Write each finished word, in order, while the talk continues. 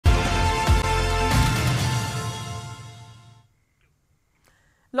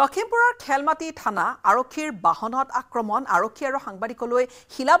লখিমপুৰৰ খেলমাটি থানা আৰক্ষীৰ বাহনত আক্ৰমণ আৰক্ষী আৰু সাংবাদিকলৈ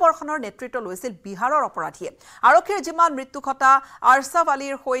শিলাবৰ্ষণৰ নেতৃত্ব লৈছিল বিহাৰৰ অপৰাধীয়ে আৰক্ষীৰ জিম্মাত মৃত্যু ঘটা আৰছাফ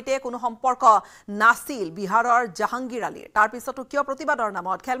আলীৰ সৈতে কোনো সম্পৰ্ক নাছিল বিহাৰৰ জাহাংগীৰ আলীৰ তাৰ পিছতো কিয় প্ৰতিবাদৰ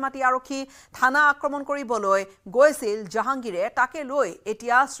নামত খেলমাটি আৰক্ষী থানা আক্ৰমণ কৰিবলৈ গৈছিল জাহাংগীৰে তাকে লৈ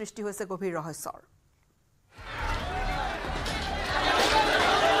এতিয়া সৃষ্টি হৈছে গভীৰ ৰহস্যৰ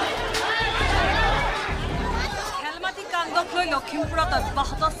লখিমপুৰত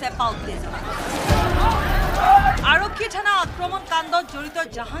অব্যাহত চেপা উত্তেজনা আৰক্ষী থানা আক্ৰমণ কাণ্ডত জড়িত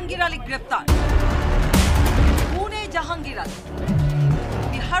জাহাংগীৰ আলী গ্ৰেপ্তাৰ কোন এই জাহাংগীৰ আলী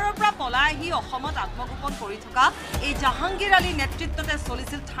বিহাৰৰ পৰা পলাই আহি অসমত আত্মগোপন কৰি থকা এই জাহাংগীৰ আলীৰ নেতৃত্বতে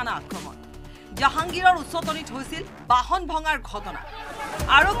চলিছিল থানা আক্ৰমণ জাহাংগীৰৰ উচ্চতনিত হৈছিল বাহন ভঙাৰ ঘটনা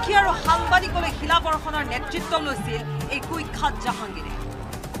আৰক্ষী আৰু সাংবাদিকলৈ শিলাবৰ্ষণৰ নেতৃত্ব লৈছিল এই কুখ্যাত জাহাংগীৰে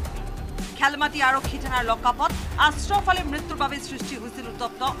খেলমাটি আৰক্ষী থানাৰ লকআপত আশ্ৰফ আলীৰ মৃত্যুৰ বাবে সৃষ্টি হৈছিল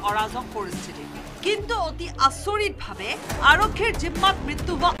উত্তপ্ত অৰাজক পৰিস্থিতি কিন্তু অতি আচৰিতভাৱে আৰক্ষীৰ জিম্মাত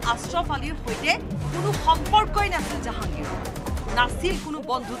মৃত্যু হোৱা আশ্ৰফ আলীৰ সৈতে কোনো সম্পৰ্কই নাছিল জাহাংগীৰৰ নাছিল কোনো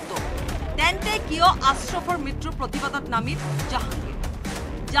বন্ধুত্ব তেন্তে কিয় আশ্ৰফৰ মৃত্যুৰ প্ৰতিবাদত নামিল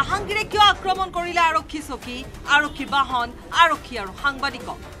জাহাংগীৰে কিয় আক্ৰমণ কৰিলে আৰক্ষী চকী আৰক্ষী বাহন আৰক্ষী আৰু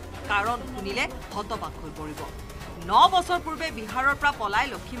সাংবাদিকক কাৰণ শুনিলে হতবাক হৈ পৰিব 9 বছৰ পূৰ্বে বিহাৰৰ পৰা পলাই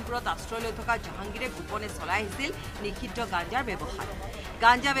লখিমপুৰত আশ্ৰয় লৈ থকা জাহাংগীৰে গোপনে চলাই আহিছিল নিষিদ্ধ গাঞ্জাৰ ব্যৱসায়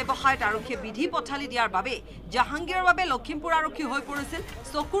গাঞ্জা ব্যৱসায়ত আৰক্ষীয়ে বিধি পঠালি দিয়াৰ বাবে জাহাংগীৰৰ বাবে লখিমপুৰ আৰক্ষী হৈ পৰিছিল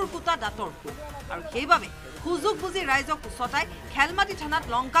চকুৰ কুটা দাঁতৰ কুট আৰু সেইবাবে সুযোগ বুজি ৰাইজক উচতাই খেলমাটি থানাত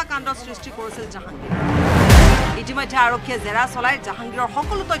লংকা কাণ্ডৰ সৃষ্টি কৰিছিল জাহাংগীৰ ইতিমধ্যে আৰক্ষীয়ে জেৰা চলাই জাহাংগীৰৰ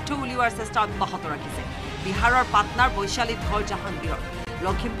সকলো তথ্য উলিওৱাৰ চেষ্টা অব্যাহত ৰাখিছে বিহাৰৰ পাটনাৰ বৈশালীত ঘৰ জাহাংগীৰৰ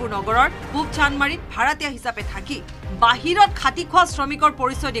লখিমপুৰ নগৰৰ পূব চানমাৰীত ভাড়াতীয়া হিচাপে থাকি বাহিৰত খাটি খোৱা শ্ৰমিকৰ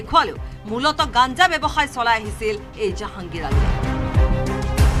পৰিচয় দেখুৱালেও মূলতঃ গাঞ্জা ব্যৱসায় চলাই আহিছিল এই জাহাংগীৰ আলী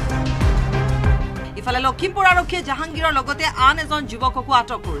ইফালে লখিমপুৰ আৰক্ষীয়ে জাহাংগীৰৰ লগতে আন এজন যুৱককো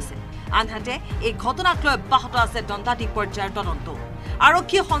আটক কৰিছে আনহাতে এই ঘটনাক লৈ অব্যাহত আছে দণ্ডাধীশ পৰ্যায়ৰ তদন্ত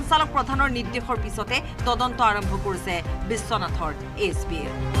আৰক্ষী সঞ্চালক প্ৰধানৰ নিৰ্দেশৰ পিছতে তদন্ত আৰম্ভ কৰিছে বিশ্বনাথৰ এছপিয়ে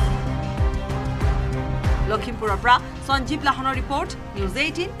লখিমপুৰৰ পৰা Sanjeev লাহনৰ report news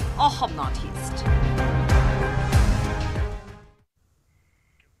 18 Assam north east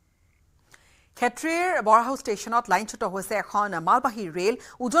খেত্ৰীৰ বৰাহাউ ষ্টেচনত লাইনচ্যুত হৈছে এখন মালবাহী ৰেল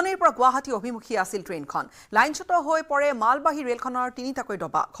উজনিৰ পৰা গুৱাহাটী অভিমুখী আছিল ট্ৰেইনখন লাইনচ্যুত হৈ পৰে মালবাহী ৰেলখনৰ তিনিটাকৈ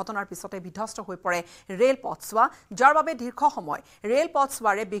ডবা ঘটনাৰ পিছতে বিধ্বস্ত হৈ পৰে ৰেল পথছোৱা যাৰ বাবে দীৰ্ঘ সময় ৰেল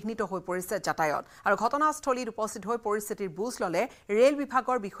পথছোৱাৰে বিঘ্নিত হৈ পৰিছে যাতায়াত আৰু ঘটনাস্থলীত উপস্থিত হৈ পৰিস্থিতিৰ বুজ ললে ৰেল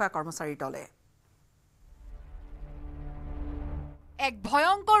বিভাগৰ বিষয়া কৰ্মচাৰীৰ দলে এক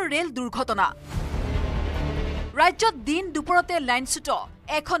ভয়ংকৰ ৰেল দুৰ্ঘটনা ৰাজ্যত দিন দুপৰতে লাইনচ্যুত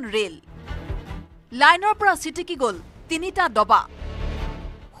এখন ৰেল লাইনৰ পৰা ছিটিকি গ'ল তিনিটা ডবা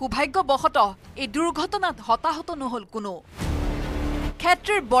সৌভাগ্যবশতঃ এই দুৰ্ঘটনাত হতাহত নহল কোনো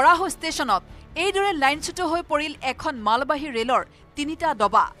খেত্ৰীৰ বৰাহাউ ষ্টেচনত এইদৰে লাইনচ্যুত হৈ পৰিল এখন মালবাহী ৰেলৰ তিনিটা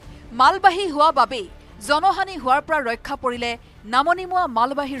ডবা মালবাহী হোৱা বাবে জনহানি হোৱাৰ পৰা ৰক্ষা পৰিলে নামনিমুৱা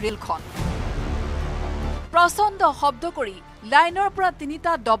মালবাহী ৰেলখন প্ৰচণ্ড শব্দ কৰি লাইনৰ পৰা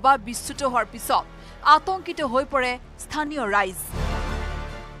তিনিটা ডবা বিচ্যুত হোৱাৰ পিছত আতংকিত হৈ পৰে স্থানীয় ৰাইজ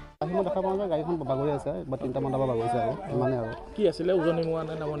মই দেখা পাওঁ যে গাড়ীখন বাগৰি আছে বা তিনিটা মান ডবা বাগৰিছে আৰু ইমানে আৰু কি আছিলে উজনিমুৱা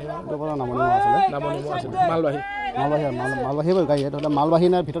নে নামনিমুৱা আছিলে মালবাহী গাড়ী ধৰি মালবাহী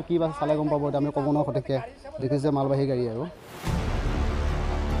নে ভিতৰত কি চালে গম পাব আমি ক'ব নোৱাৰো সঠিককৈ দেখিছে মালবাহী গাড়ী আৰু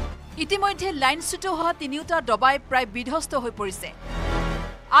ইতিমধ্যে লাইনচ্যুত হোৱা তিনিওটা ডবাই প্ৰায় বিধ্বস্ত হৈ পৰিছে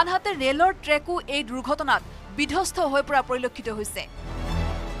আনহাতে ৰেলৰ ট্ৰেকো এই দুৰ্ঘটনাত বিধ্বস্ত হৈ পৰা পৰিলক্ষিত হৈছে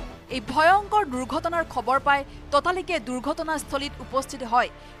এই ভয়ংকৰ দুৰ্ঘটনাৰ খবৰ পাই ততালিকে দুৰ্ঘটনাস্থলীত উপস্থিত হয়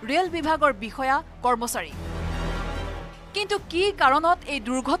ৰেল বিভাগৰ বিষয়া কৰ্মচাৰী কিন্তু কি কাৰণত এই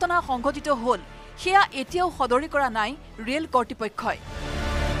দুৰ্ঘটনা সংঘটিত হ'ল সেয়া এতিয়াও সদৰি কৰা নাই ৰেল কৰ্তৃপক্ষই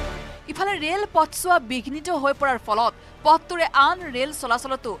ইফালে ৰেল পথছোৱা বিঘ্নিত হৈ পৰাৰ ফলত পথটোৰে আন ৰেল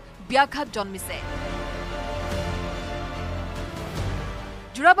চলাচলতো ব্যাঘাত জন্মিছে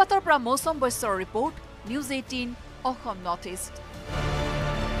জোৰাবাটৰ পৰা মৌচম বৈশ্যৰ report news 18 Assam north east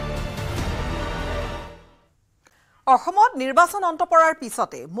অসমত নিৰ্বাচন অন্ত পৰাৰ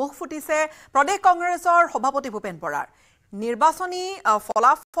পিছতে মুখ ফুটিছে প্ৰদেশ কংগ্ৰেছৰ সভাপতি ভূপেন বৰাৰ নিৰ্বাচনী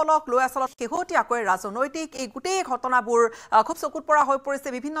ফলাফলক লৈ আচলতে শেহতীয়াকৈ ৰাজনৈতিক এই গোটেই ঘটনাবোৰ খুব চকুত পৰা হৈ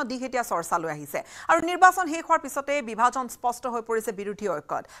পৰিছে বিভিন্ন দিশ এতিয়া চৰ্চা লৈ আহিছে আৰু নিৰ্বাচন শেষ হোৱাৰ পিছতে বিভাজন স্পষ্ট হৈ পৰিছে বিৰোধী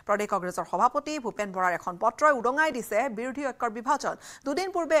ঐক্যত প্ৰদেশ কংগ্ৰেছৰ সভাপতি ভূপেন বৰাৰ এখন পত্ৰই উদঙাই দিছে বিৰোধী ঐক্যৰ বিভাজন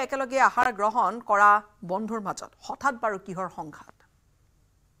দুদিন পূৰ্বে একেলগে আহাৰ গ্ৰহণ কৰা বন্ধুৰ মাজত হঠাৎ বাৰু কিহৰ সংঘাত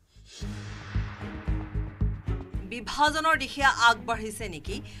বিভাজনৰ দিশে আগবাঢ়িছে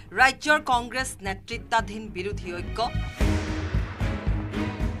নেকি ৰাজ্যৰ কংগ্ৰেছ নেতৃত্বাধীন বিৰোধী ঐক্য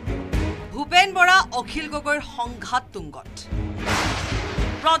ভূপেন বৰা অখিল গগৈৰ সংঘাত তুংগত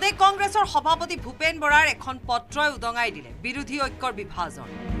প্ৰদেশ কংগ্ৰেছৰ সভাপতি ভূপেন বৰাৰ এখন পত্ৰই উদঙাই দিলে বিৰোধী ঐক্যৰ বিভাজন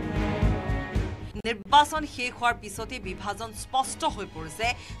নিৰ্বাচন শেষ হোৱাৰ পিছতে বিভাজন স্পষ্ট হৈ পৰিছে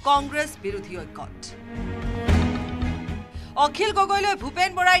কংগ্ৰেছ বিৰোধী ঐক্যত অখিল গগৈলৈ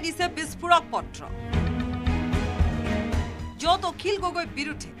ভূপেন বৰাই দিছে বিস্ফোৰক পত্ৰ য'ত অখিল গগৈৰ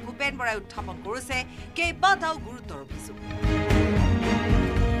বিৰুদ্ধে ভূপেন বৰাই উত্থাপন কৰিছে কেইবাটাও গুৰুতৰ অভিযোগ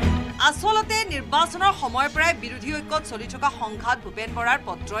আসলতে নিৰ্বাচনৰ সময়ৰ পৰাই বিৰোধী ঐক্যত চলি থকা সংঘাত ভূপেন বৰাৰ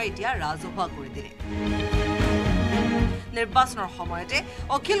পত্ৰই এতিয়া ৰাজহুৱা কৰি দিলে নিৰ্বাচনৰ সময়তে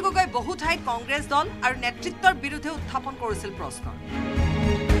অখিল গগৈ বহু ঠাইত কংগ্ৰেছ দল আৰু নেতৃত্বৰ বিৰুদ্ধে উত্থাপন কৰিছিল প্ৰশ্ন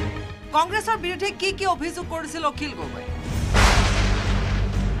কংগ্ৰেছৰ বিৰুদ্ধে কি অভিযোগ কৰিছিল অখিল গগৈ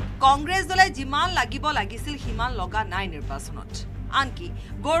কংগ্ৰেছ দলে যিমান লাগিব লাগিছিল সিমান লগা নাই নিৰ্বাচনত আনকি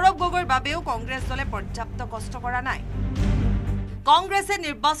গৌৰৱ গগৈৰ বাবেও কংগ্ৰেছ দলে পৰ্যাপ্ত কষ্ট কৰা নাই কংগ্ৰেছে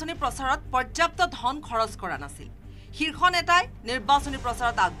নিৰ্বাচনী প্ৰচাৰত পৰ্যাপ্ত ধন খৰচ কৰা নাছিল শীৰ্ষ নেতাই নিৰ্বাচনী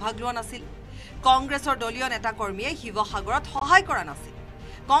প্ৰচাৰত আগভাগ লোৱা নাছিল কংগ্ৰেছৰ দলীয় নেতা কৰ্মীয়ে শিৱসাগৰত সহায় কৰা নাছিল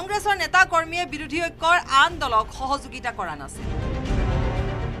কংগ্ৰেছৰ নেতা কৰ্মীয়ে বিৰোধী ঐক্যৰ আন দলক সহযোগিতা কৰা নাছিল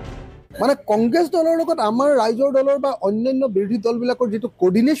মানে কংগ্ৰেছ দলৰ লগত আমাৰ ৰাইজৰ দলৰ বা অন্যান্য বিৰোধী দলবিলাকৰ যিটো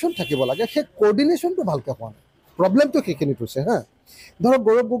কোৰ্ডিনেশ্যন থাকিব লাগে সেই কোৰ্ডিনেশ্যনটো ভালকৈ হোৱা নাই প্ৰব্লেমটো সেইখিনিত হৈছে হা ধৰক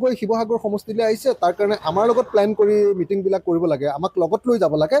গৌৰৱ গগৈ শিৱসাগৰ সমষ্টিলৈ আহিছে তাৰ কাৰণে আমাৰ লগত প্লেন কৰি মিটিংবিলাক কৰিব লাগে আমাক লগত লৈ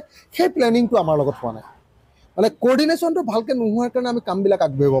যাব লাগে সেই প্লেনিংটো আমাৰ লগত হোৱা নাই মানে কোৰ্ডিনেশ্যনটো ভালকৈ নোহোৱাৰ কাৰণে আমি কামবিলাক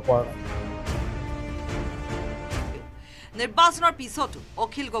আগবাঢ়িব পৰা নাই নিৰ্বাচনৰ পিছতো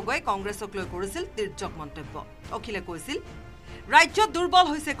অখিল গগৈ কংগ্ৰেছক লৈ কৰিছিল তিৰ্যক মন্তব্য অখিলে কৈছিল ৰাজ্যত দুৰ্বল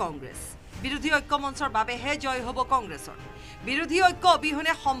হৈছে কংগ্ৰেছ বিৰোধী ঐক্য মঞ্চৰ বাবেহে জয় হ'ব কংগ্ৰেছৰ বিৰোধী ঐক্য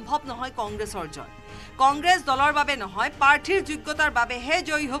অবিহনে সম্ভৱ নহয় কংগ্ৰেছৰ জয় কংগ্ৰেছ দলৰ বাবে নহয় প্ৰাৰ্থীৰ যোগ্যতাৰ বাবেহে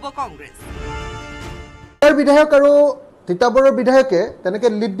জয়ী হ'ব কংগ্ৰেছ বিধায়ক আৰু তিতাবৰৰ বিধায়কে তেনেকৈ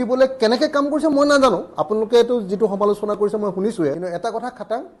লিড দিবলৈ কেনেকৈ কাম কৰিছে মই নাজানো আপোনালোকে এইটো যিটো সমালোচনা কৰিছে মই শুনিছোঁহে কিন্তু এটা কথা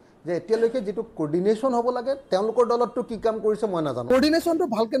খাটাং যে এতিয়ালৈকে যিটো কোৰ্ডিনেশ্যন হ'ব লাগে তেওঁলোকৰ দলতটো কি কাম কৰিছে মই নাজানো কোৰ্ডিনেশ্যনটো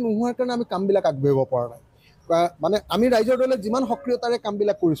ভালকৈ নোহোৱাৰ কাৰণে আমি কামবিলাক আগবাঢ়িব পৰা নাই মানে আমি ৰাইজৰ দলে যিমান সক্ৰিয়তাৰে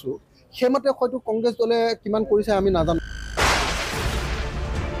কামবিলাক কৰিছোঁ সেইমতে হয়তো কংগ্ৰেছ দলে কিমান কৰিছে আমি নাজানো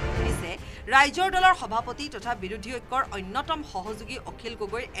ৰাইজৰ দলৰ সভাপতি তথা বিৰোধী ঐক্যৰ অন্যতম সহযোগী অখিল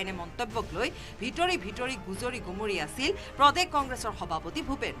গগৈৰ এনে মন্তব্যক লৈ ভিতৰি গুজৰি গুমৰি আছিল প্ৰদেশ কংগ্ৰেছৰ সভাপতি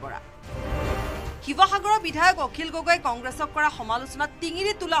ভূপেন বৰা শিৱসাগৰৰ বিধায়ক অখিল গগৈ কংগ্ৰেছক কৰা সমালোচনাত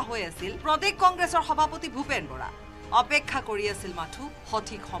টিঙিৰি তোলা হৈ আছিল প্ৰদেশ কংগ্ৰেছৰ সভাপতি ভূপেন বৰা অপেক্ষা কৰি আছিল মাথো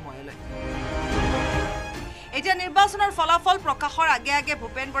সঠিক সময়লৈ এতিয়া নিৰ্বাচনৰ ফলাফল প্ৰকাশৰ আগে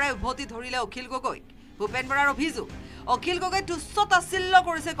ভূপেন বৰাই উভতি ধৰিলে অখিল গগৈক ভূপেন বৰাৰ অভিযোগ অখিল গগৈ তুচ্ছ তাচ্ছিল্য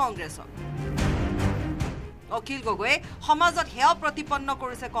কৰিছে কংগ্ৰেছক অখিল গগৈয়ে সমাজত হেয় প্ৰতিপন্ন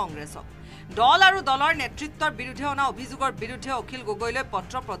কৰিছে কংগ্ৰেছক দল আৰু দলৰ নেতৃত্বৰ বিৰুদ্ধে অনা অভিযোগৰ বিৰুদ্ধে অখিল গগৈলৈ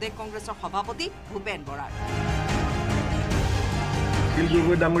পত্ৰ প্ৰদেশ কংগ্ৰেছৰ সভাপতি ভূপেন বৰাৰ অখিল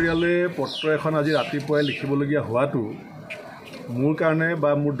গগৈ ডাঙৰীয়ালৈ পত্ৰ এখন আজি ৰাতিপুৱাই লিখিবলগীয়া হোৱাটো মোৰ কাৰণে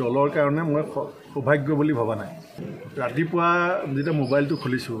বা মোৰ দলৰ কাৰণে মই সৌভাগ্য বুলি ভবা নাই ৰাতিপুৱা যেতিয়া মোবাইলটো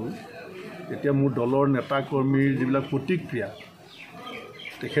খুলিছোঁ এতিয়া মোৰ দলৰ নেতা কৰ্মীৰ যিবিলাক প্ৰতিক্ৰিয়া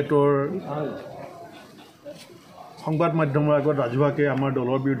তেখেতৰ সংবাদ মাধ্যমৰ আগত ৰাজহুৱাকৈ আমাৰ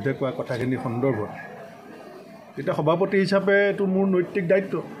দলৰ বিৰুদ্ধে কোৱা কথাখিনি সন্দৰ্ভত এতিয়া সভাপতি হিচাপে এইটো মোৰ নৈতিক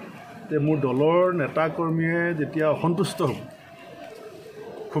দায়িত্ব যে মোৰ দলৰ নেতা কৰ্মীয়ে যেতিয়া অসন্তুষ্ট হ'ব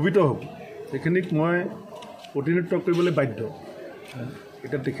ক্ষোভিত হ'ব সেইখিনিক মই প্ৰতিনিধিত্ব কৰিবলৈ বাধ্য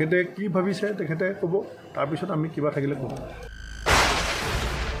এতিয়া তেখেতে কি ভাবিছে তেখেতে ক'ব তাৰপিছত আমি কিবা থাকিলে ক'ব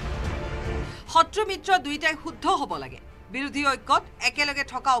শত্ৰু মিত্ৰ দুইটাই শুদ্ধ হ'ব লাগে বিৰোধী ঐক্যত একেলগে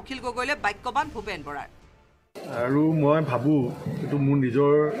থকা অখিল গগৈলৈ বাক্যবান ভূপেন বৰাৰ আৰু মই ভাবোঁ এইটো মোৰ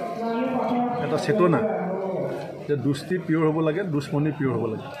নিজৰ এটা চেতনা যে দুষ্টি পিয়ৰ হ'ব লাগে দুশ্মনী পিয়ৰ হ'ব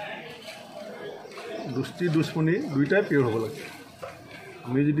লাগে দুষ্টি দুশ্মনী দুইটাই পিয়ৰ হ'ব লাগে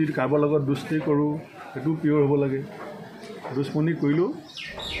আমি যদি কাৰোবাৰ লগত দুষ্টি কৰোঁ সেইটো পিয়ৰ হ'ব লাগে দুশ্মনী কৰিলেও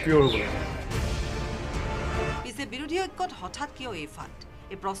পিয়ৰ হ'ব লাগে পিছে বিৰোধী ঐক্যত হঠাৎ কিয় এই ফাট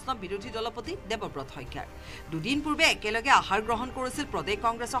এই প্ৰশ্ন বিৰোধী দলপতি দেৱব্ৰত শইকীয়াৰ দুদিন পূৰ্বে একেলগে আহাৰ গ্ৰহণ কৰিছিল প্ৰদেশ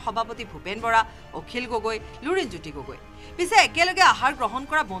কংগ্ৰেছৰ সভাপতি ভূপেন বৰা অখিল গগৈ লুৰিণজ্যোতি গগৈ পিছে একেলগে আহাৰ গ্ৰহণ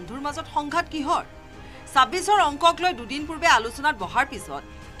কৰা বন্ধুৰ মাজত সংঘাত কিহৰ ২৬ৰ অংকক লৈ দুদিন পূৰ্বে আলোচনাত বহাৰ পিছত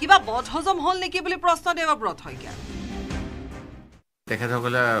কিবা বধহজম হ'ল নেকি বুলি প্ৰশ্ন দেৱব্ৰত শইকীয়াৰ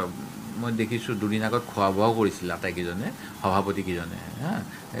তেখেতসকলে মই দেখিছোঁ দুদিন আগত খোৱা বোৱাও কৰিছিল আটাইকেইজনে সভাপতিকেইজনে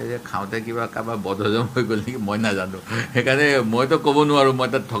এই যে খাওঁতে কিবা কাৰোবাৰ বদহজম হৈ গ'ল নেকি মই নাজানো সেইকাৰণে মইতো ক'ব নোৱাৰোঁ মই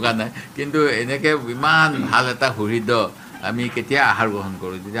তাত থকা নাই কিন্তু এনেকৈ ইমান ভাল এটা সুহৃদ আমি কেতিয়া আহাৰ গ্ৰহণ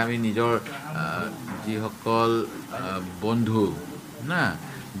কৰোঁ যেতিয়া আমি নিজৰ যিসকল বন্ধু না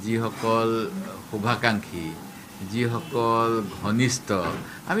যিসকল শুভাকাংক্ষী যিসকল ঘনিষ্ঠ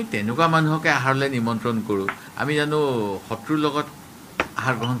আমি তেনেকুৱা মানুহকে আহাৰলৈ নিমন্ত্ৰণ কৰোঁ আমি জানো শত্ৰুৰ লগত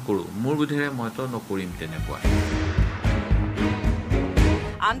আহাৰ গ্ৰহণ কৰোঁ মোৰ বোধেৰে মইতো নকৰিম তেনেকুৱা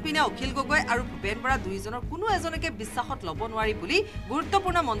আনপিনে অখিল গগৈ আৰু ভূপেন বৰা দুইজনৰ কোনো এজনকে বিশ্বাসত ল'ব নোৱাৰি বুলি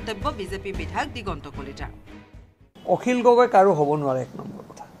গুৰুত্বপূৰ্ণ মন্তব্য বিজেপি বিধায়ক দিগন্ত কলিতাৰ অখিল গগৈ কাৰো হ'ব নোৱাৰে এক নম্বৰ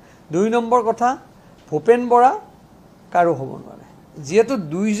কথা দুই নম্বৰ কথা ভূপেন বৰা কাৰো হ'ব নোৱাৰে যিহেতু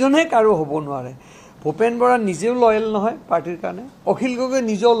দুইজনে কাৰো হ'ব নোৱাৰে ভূপেন বৰা নিজেও লয়েল নহয় পাৰ্টিৰ কাৰণে অখিল গগৈ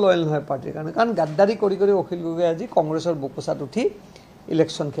নিজেও লয়েল নহয় পাৰ্টিৰ কাৰণে কাৰণ গাদ্দাৰী কৰি অখিল গগৈ আজি কংগ্ৰেছৰ বুকুচাত উঠি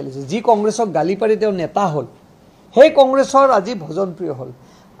ইলেকশ্যন খেলিছে যি কংগ্ৰেছক গালি পাৰি তেওঁ নেতা হ'ল সেই কংগ্ৰেছৰ আজি ভজনপ্ৰিয় হ'ল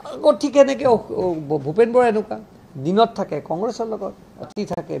ঠিক এনেকৈ ভূপেন বৰা এনেকুৱা দিনত থাকে কংগ্ৰেছৰ লগত ৰাতি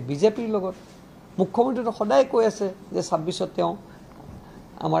থাকে বিজেপিৰ লগত মুখ্যমন্ত্ৰীটো সদায় কৈ আছে যে ২৬ত তেওঁ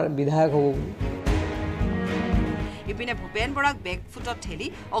আমাৰ বিধায়ক হ'ব বুলি ইপিনে ভূপেন বৰাক বেকফুটত ঠেলি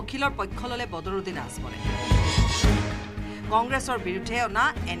অখিলৰ পক্ষ ল'লে বদৰুদ্দিন আজমলে কংগ্ৰেছৰ বিৰুদ্ধে অনা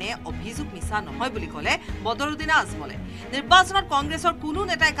এনে অভিযোগ মিছা নহয় বুলি ক'লে বদৰুদ্দিন আজমলে নিৰ্বাচনত কংগ্ৰেছৰ কোনো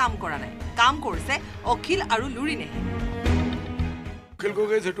নেতাই কাম কৰা নাই কাম কৰিছে অখিল আৰু লুৰিনেহে অখিল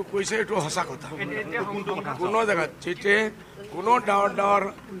গগৈ যেটো কৈছে এইটো সঁচা কথা কোনো জেগাত যেতে কোনো ডাঙৰ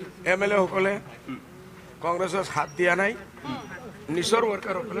এমএলএ সকলে কংগ্ৰেছৰ সাথ দিয়া নাই নিজৰ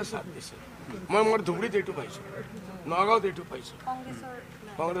ৱৰ্কাৰসকলে সাথ দিছে মই মোৰ ধুবুৰীত এইটো পাইছোঁ নগাঁৱত এইটো পাইছোঁ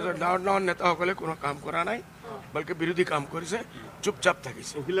কংগ্ৰেছৰ ডাঙৰ নেতাসকলে কোনো কাম কৰা নাই বলকে বিৰোধী কাম কৰিছে চুপচাপ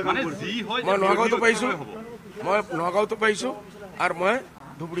থাকিছে মই নগাঁৱতো পাইছোঁ আৰু মই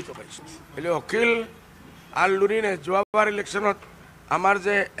ধুবুৰীতো পাইছোঁ એટલે অখিল আৰু লুৰিনে যোৱাবাৰ ইলেকশ্যনত আমাৰ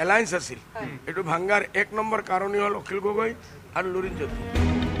যে এলায়েন্স আছিল এইটো ভাঙাৰ এক নম্বৰ কাৰণেই হ'ল অখিল গগৈ আৰু লুৰিন জ্যোতি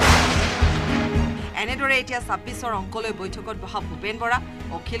এনেদৰে এতিয়া ২৬ৰ অংকলৈ বৈঠকত বহা ভূপেন বৰা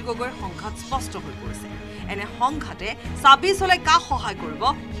অখিল গগৈৰ সংঘাত স্পষ্ট হৈ পৰিছে এনে সংঘাতে ২৬লৈ কাক সহায় কৰিব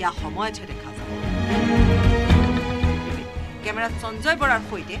সেয়া সময়তহে দেখা যাব কেমেৰাত সঞ্জয় বৰাৰ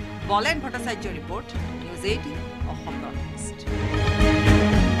সৈতে বলেন Bhattacharya report news 18 Assam north east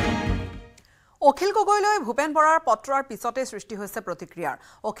Akhil গগৈলৈ Bhupen বৰাৰ পত্ৰৰ পিছতে সৃষ্টি হৈছে প্ৰতিক্ৰিয়াৰ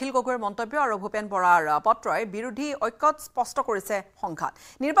অখিল গগৈৰ মন্তব্য আৰু ভূপেন বৰাৰ পত্ৰই বিৰোধী ঐক্যত স্পষ্ট কৰিছে সংঘাত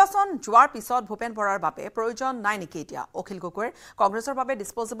নিৰ্বাচন যোৱাৰ পিছত ভূপেন বৰাৰ বাবে প্ৰয়োজন নাই নেকি এতিয়া অখিল গগৈৰ কংগ্ৰেছৰ বাবে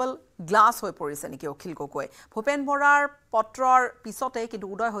ডিসপোজেবল গ্লাছ হৈ পৰিছে নেকি অখিল গগৈ ভূপেন বৰাৰ পত্ৰৰ পিছতে কিন্তু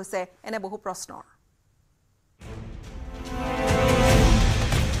উদয় হৈছে এনে বহু প্ৰশ্নৰ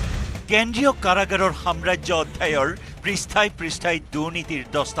কেন্দ্ৰীয় কাৰাগাৰৰ সাম্ৰাজ্য অধ্যায়ৰ পৃষ্ঠাই দুৰ্নীতিৰ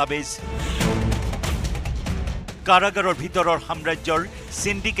দস্তাবেজ কাৰাগাৰৰ ভিতৰৰ সাম্ৰাজ্যৰ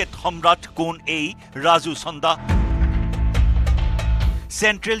সিন্ডিকেট সম্ৰাট কোন এই ৰাজু চন্দা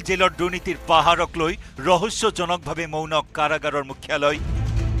সেন্ট্ৰেল জেলৰ দুৰ্নীতিৰ পাহাৰক লৈ ৰহস্যজনকভাৱে মৌন কাৰাগাৰৰ মুখ্যালয়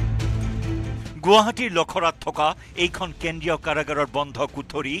গুৱাহাটীৰ লখৰাত থকা এইখন কেন্দ্ৰীয় কাৰাগাৰৰ বন্ধ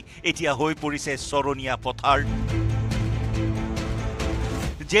কোঠৰী এতিয়া হৈ পৰিছে চৰণীয়া পথাৰ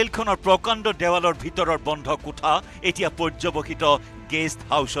জেলখনৰ প্ৰকাণ্ড দেৱালৰ ভিতৰৰ বন্ধ কোঠা এতিয়া পৰ্যবসিত গেষ্ট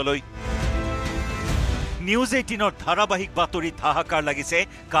হাউচলৈ নিউজ 18ৰ ধাৰাবাহিক বাতৰিত হাহাকাৰ লাগিছে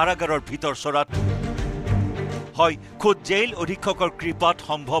কাৰাগাৰৰ ভিতৰ চৰাত হয় খুদ জেল অধীক্ষকৰ কৃপাত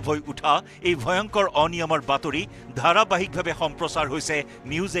সম্ভৱ হৈ উঠা এই ভয়ংকৰ অনিয়মৰ বাতৰি ধাৰাবাহিকভাৱে সম্প্ৰচাৰ হৈছে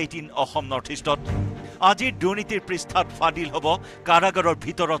নিউজ 18 অসম নৰ্থ ইষ্টত আজিৰ দুৰ্নীতিৰ পৃষ্ঠাত ফাদিল হ'ব কাৰাগাৰৰ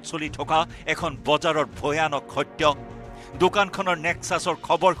ভিতৰত চলি থকা এখন বজাৰৰ ভয়ানক সত্য দোকানখনৰ নেক্সাছৰ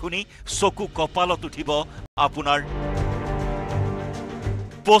খবৰ শুনি চকু কপালত উঠিব আপোনাৰ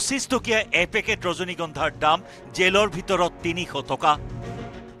 25 টকীয়া এপেকেট ৰজনীগন্ধাৰ দাম জেলৰ ভিতৰত 300 টকা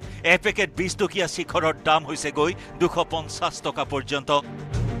এপেকেট 20 টকীয়া শিখৰৰ দাম হৈছে গৈ 250 টকা পৰ্যন্ত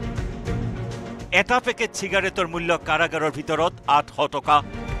এটা পেকেট সিগাৰেটৰ মূল্য কাৰাগাৰৰ ভিতৰত 800 টকা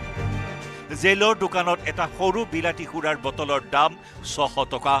জেলৰ দোকানত এটা সৰু বিলাতী খুৰাৰ বটলৰ দাম 600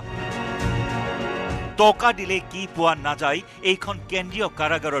 টকা টকা দিলে কি পোৱা নাযায় এইখন কেন্দ্ৰীয়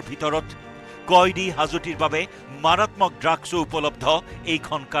কাৰাগাৰৰ ভিতৰত কয়দী হাজুটিৰ বাবে মাৰাত্মক ড্ৰাগছ উপলব্ধ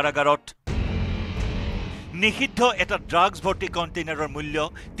এইখন কাৰাগাৰত নিষিদ্ধ এটা ড্ৰাগছ ভৰ্তি কণ্টেইনাৰৰ মূল্য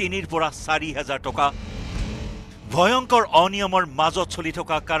 3 পৰা 4,000 টকা ভয়ংকৰ অনিয়মৰ মাজত চলি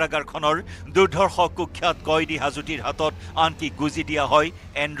থকা কাৰাগাৰখনৰ দুৰ্ধৰ্ষ কুখ্যাত কয়দী হাজুটিৰ হাতত আনকি গুজি দিয়া হয়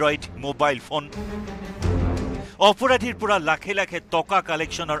এণ্ড্ৰইড মোবাইল ফোন অপৰাধীৰ পৰা লাখে লাখে টকা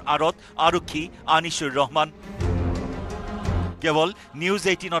কালেকশ্যনৰ আঁৰত আৰক্ষী আনিছুৰ ৰহমান কেৱল নিউজ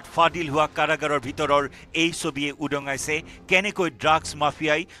 18ত ফাদিল হোৱা কাৰাগাৰৰ ভিতৰৰ এই ছবিয়ে উদঙাইছে কেনেকৈ ড্ৰাগছ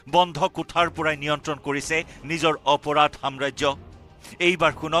মাফিয়াই বন্ধ কোঠাৰ পৰাই নিয়ন্ত্ৰণ কৰিছে নিজৰ অপৰাধ সাম্ৰাজ্য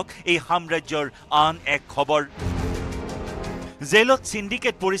এইবাৰ শুনক এই সাম্ৰাজ্যৰ আন এক খবৰ জেলত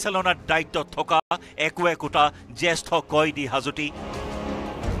সিন্ডিকেট পৰিচালনাৰ দায়িত্বত থকা একোটা জ্যেষ্ঠ কয়দী হাজুটি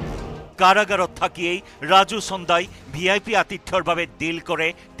কাৰাগাৰত থাকিয়েই ৰাজু চন্দাই ভিআইপি আতিথ্যৰ বাবে ডিল কৰে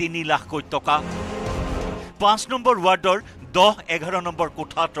 3 লাখ টকা 5 নম্বৰ ৱাৰ্ডৰ 10-11 নম্বৰ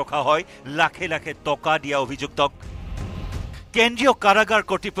কোঠাত ৰখা হয় লাখে লাখে টকা দিয়া অভিযুক্তক কেন্দ্ৰীয় কাৰাগাৰ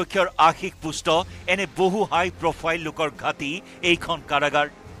কৰ্তৃপক্ষৰ আশিক পুষ্ট এনে বহু হাই প্ৰফাইল লোকৰ ঘাটি এইখন কাৰাগাৰ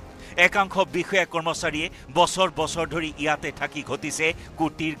একাংশ বিষয়া কৰ্মচাৰীয়ে বছৰ বছৰ ধৰি ইয়াতে থাকি ঘটিছে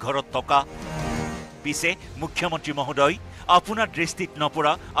কোটিৰ ঘৰত টকা পিছে মুখ্যমন্ত্ৰী মহোদয় আপোনাৰ দৃষ্টিত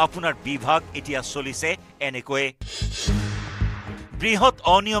নপৰা আপোনাৰ বিভাগ এতিয়া চলিছে এনেকৈ বৃহৎ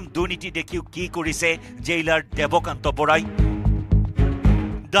অনিয়ম দুৰ্নীতি দেখিও কি কৰিছে জেইলাৰ দেৱকান্ত বৰাই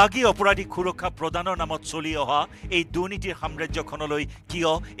দাগী অপৰাধী সুৰক্ষা প্ৰদানৰ নামত চলি অহা এই দুৰ্নীতিৰ সাম্ৰাজ্যখনলৈ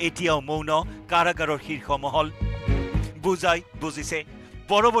কিয় এতিয়াও মৌন কাৰাগাৰৰ শীৰ্ষ মহল বুজিছে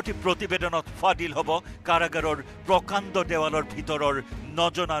পৰৱৰ্তী প্ৰতিবেদনত ফাদিল হ'ব কাৰাগাৰৰ প্ৰকাণ্ড দেৱালৰ ভিতৰৰ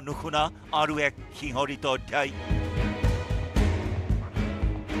নজনা নুশুনা আৰু এক সিংহৰিত অধ্যায়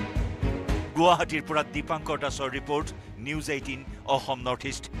গুৱাহাটীৰ পৰা দীপাংকৰ দাসৰ report News 18 Assam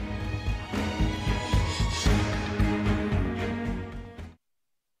Northeast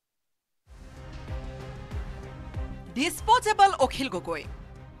disposable Akhil Gogoi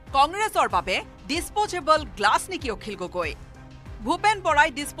কংগ্ৰেছৰ বাবে ডিসপোজেবল গ্লাছ নেকি অখিল গগৈ ভূপেন বৰাই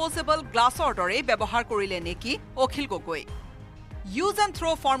ডিসপোজেবল গ্লাছৰ দৰে ব্যৱহাৰ কৰিলে নেকি Akhil Gogoi use and throw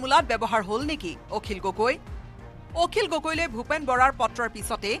ফৰ্মুলাত ব্যৱহাৰ হ'ল নেকি অখিল গগৈলৈ ভূপেন বৰাৰ পত্ৰৰ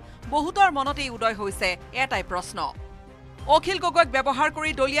পিছতে বহুতৰ মনতে উদয় হৈছে এটাই প্ৰশ্ন অখিল গগৈক ব্যৱহাৰ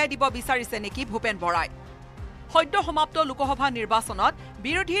কৰি দলিয়াই দিব বিচাৰিছে নেকি ভূপেন বৰাই সদ্য সমাপ্ত লোকসভা নিৰ্বাচনত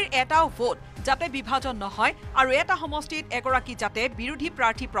বিৰোধীৰ এটাও ভোট যাতে বিভাজন নহয় আৰু এটা সমষ্টিত এগৰাকী যাতে বিৰোধী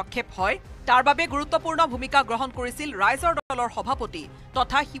প্ৰাৰ্থী প্ৰক্ষেপ হয় তাৰ বাবে গুৰুত্বপূৰ্ণ ভূমিকা গ্ৰহণ কৰিছিল ৰাইজৰ দলৰ সভাপতি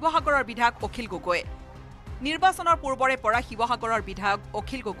তথা শিৱসাগৰৰ বিধায়ক অখিল গগৈ নিৰ্বাচনৰ পূৰ্বৰে পৰা শিৱসাগৰৰ বিধায়ক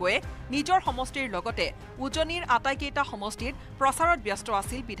অখিল গগৈয়ে নিজৰ সমষ্টিৰ লগতে উজনিৰ আটাইকেইটা সমষ্টিত প্ৰচাৰত ব্যস্ত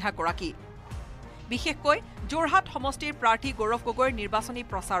আছিল বিধায়কগৰাকী বিশেষকৈ যোৰহাট সমষ্টিৰ প্ৰাৰ্থী গৌৰৱ গগৈৰ নিৰ্বাচনী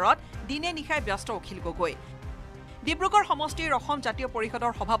প্ৰচাৰত দিনে নিশাই ব্যস্ত অখিল গগৈ ডিব্ৰুগড় সমষ্টিৰ অসম জাতীয়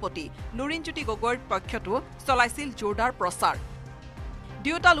পৰিষদৰ সভাপতি নুৰিনজ্যোতি গগৈৰ পক্ষতো চলাইছিল জোৰদাৰ প্ৰচাৰ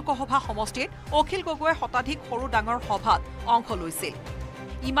দুয়োটা লোকসভা সমষ্টিত অখিল গগৈয়ে শতাধিক সৰু ডাঙৰ সভাত অংশ লৈছিল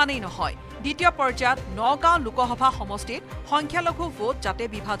ইমানেই নহয় দ্বিতীয় পৰ্যায়ত নগাঁও লোকসভা সমষ্টিত সংখ্যালঘু ভোট যাতে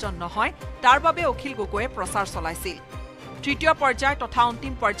বিভাজন নহয় তাৰ বাবে অখিল গগৈয়ে প্ৰচাৰ চলাইছিল তৃতীয় পৰ্যায় তথা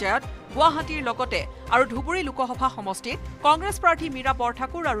অন্তিম পৰ্যায়ত গুৱাহাটীৰ লগতে আৰু ধুবুৰী লোকসভা সমষ্টিত কংগ্ৰেছ প্ৰাৰ্থী মীৰা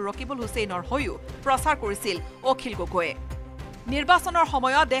বৰঠাকুৰ আৰু ৰকিবুল হুছেইনৰ হৈও প্ৰচাৰ কৰিছিল অখিল গগৈয়ে নিৰ্বাচনৰ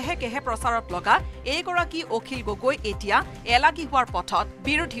সময়ত দেহে কেহে প্ৰচাৰত লগা এইগৰাকী অখিল গগৈ এতিয়া এলাগী হোৱাৰ পথত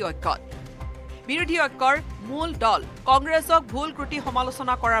বিৰোধী ঐক্যৰ মূল দল কংগ্ৰেছক ভুল ত্ৰুটি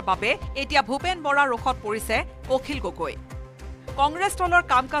সমালোচনা কৰাৰ বাবে এতিয়া ভূপেন বৰাৰ ৰোষত পৰিছে অখিল গগৈ কংগ্ৰেছ দলৰ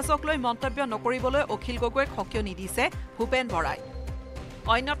কাম কাজক লৈ মন্তব্য নকৰিবলৈ অখিল গগৈক সকিয়নি দিছে ভূপেন বৰাই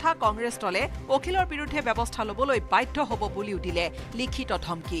অন্যথা কংগ্ৰেছ দলে অখিলৰ বিৰুদ্ধে ব্যৱস্থা ল'বলৈ বাধ্য হ'ব বুলিও দিলে লিখিত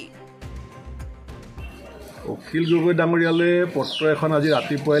ধমকি অখিল গগৈ ডাঙৰীয়ালৈ পত্ৰ এখন আজি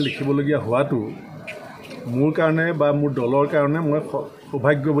ৰাতিপুৱাই লিখিবলগীয়া হোৱাটো মোৰ কাৰণে বা মোৰ দলৰ কাৰণে মই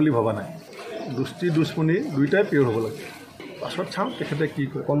সৌভাগ্য বুলি ভবা নাই দুষ্টি দুশ্মনী দুইটাই পিয়ৰ হ'ব লাগে পাছত চাওঁ তেখেতে কি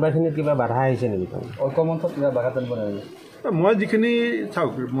কয় কোনোবাখিনিত কিবা বাধা আহিছে নেকি ঐক্যমঞ্চত কিবা বাধা টানিব নোৱাৰিব মই যিখিনি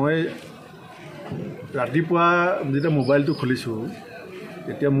চাওক মই ৰাতিপুৱা যেতিয়া মোবাইলটো খুলিছোঁ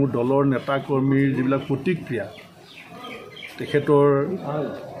এতিয়া মোৰ দলৰ নেতা কৰ্মীৰ যিবিলাক প্ৰতিক্ৰিয়া তেখেতৰ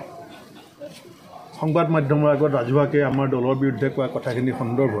সংবাদ মাধ্যমৰ আগত ৰাজহুৱাকৈ আমাৰ দলৰ বিৰুদ্ধে কোৱা কথাখিনি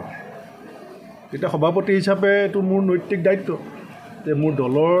সন্দৰ্ভত এতিয়া সভাপতি হিচাপে এইটো মোৰ নৈতিক দায়িত্ব যে মোৰ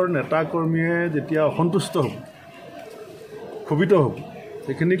দলৰ নেতা কৰ্মীয়ে যেতিয়া অসন্তুষ্ট হ'ব ক্ষোভিত হ'ব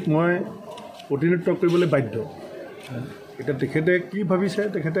সেইখিনিক মই প্ৰতিনিধিত্ব কৰিবলৈ বাধ্য এতিয়া তেখেতে কি ভাবিছে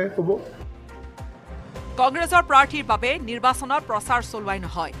তেখেতে ক'ব কংগ্ৰেছৰ প্ৰাৰ্থীৰ বাবে নিৰ্বাচনত প্ৰচাৰ চলোৱাই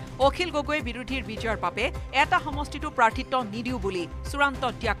নহয় অখিল গগৈ বিৰোধীৰ বিজয়ৰ বাবে এটা সমষ্টিতো প্ৰাৰ্থিত্ব নিদিও বুলি চূড়ান্ত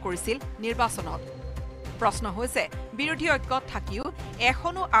ত্যাগ কৰিছিল নিৰ্বাচনত প্ৰশ্ন হৈছে বিৰোধী ঐক্যত থাকিও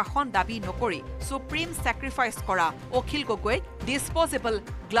এখনো আসন দাবী নকৰি সুপ্ৰিম ছেক্ৰিফাইচ কৰা অখিল গগৈক ডিসপোজেবল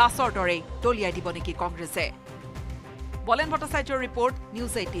গ্লাছৰ দৰে দলিয়াই দিব নেকি কংগ্ৰেছে বলেন ভট্টাচাৰ্যৰ report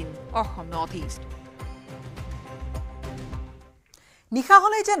news 18 Assam north east নিশা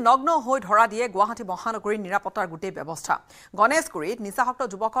হলেই যে নগ্ন হৈ ধৰা দিয়ে গুৱাহাটী মহানগৰীৰ নিৰাপত্তাৰ গোটেই ব্যৱস্থা গণেশগুৰিত নিচাসক্ত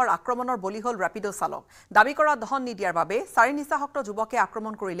যুৱকৰ আক্ৰমণৰ বলি হল ৰেপিডো চালক দাবী কৰা ধন নিদিয়াৰ বাবে 4 নিচাসক্ত যুৱকে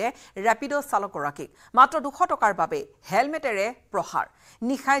আক্ৰমণ কৰিলে ৰেপিডো চালকগৰাকীক মাত্ৰ 200 টকাৰ বাবে হেলমেটেৰে প্ৰহাৰ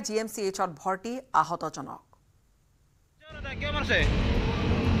নিশাই জিএমচিএইচত ভৰ্তি আহতজনক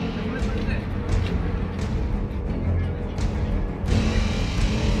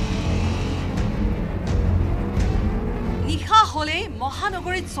নিশা হলে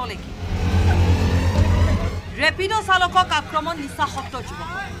মহানগৰীত চলে কি ৰেপিডো চালকক আক্ৰমণ নিচাসক্ত যুৱক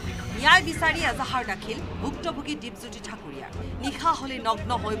ন্যায় বিচাৰি এজাহাৰ দাখিল ভুক্তভোগী দীপজ্যোতি ঠাকুৰীয়াৰ নিশা হলে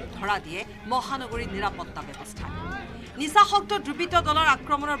নগ্ন হৈ ধৰা দিয়ে মহানগৰীৰ নিৰাপত্তা ব্যৱস্থা নিচাসক্ত দ্ৰুপিত দলৰ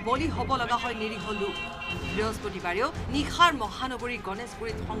আক্ৰমণৰ বলি হ'ব লগা হয় নিৰীহ লোক বৃহস্পতিবাৰেও নিশাৰ মহানগৰীৰ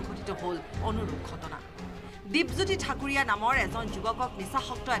গণেশগুৰিত সংঘটিত হ'ল অনুৰূপ ঘটনা দীপজ্যোতি ঠাকুৰীয়া নামৰ এজন যুৱকক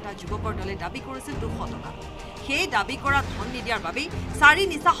নিচাসক্ত এটা যুৱকৰ দলে দাবী কৰিছিল 200 টকা সেই দাবী কৰা ধন নিদিয়াৰ বাবে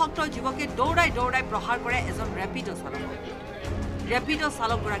 4 নিচাসক্ত যুৱকে দৌৰাই প্ৰহাৰ কৰে এজন ৰেপিডো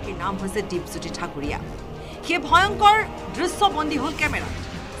চালকগৰাকীৰ নাম হৈছে দীপজ্যোতি ঠাকুৰীয়া সেই ভয়ংকৰ দৃশ্যবন্দী হ'ল কেমেৰাত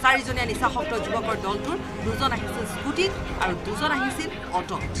 4জনীয়া নিচাসক্ত যুৱকৰ দলটোৰ 2জন আহিছিল স্কুটিত আৰু 2জন আহিছিল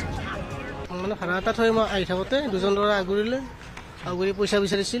অটোত মানে ভাড়া এটা থৈ মই আহি থাকোঁতে 2জন ল'ৰা আগুৰিলে আগুৰি পইচা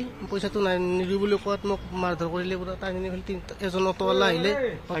বিচাৰিছিল পইচাটো নাই নিদিওঁ বুলি কোৱাত মোক মাৰধৰ কৰিলে পুৰা টানি নি এজন অটোৱালা আহিলে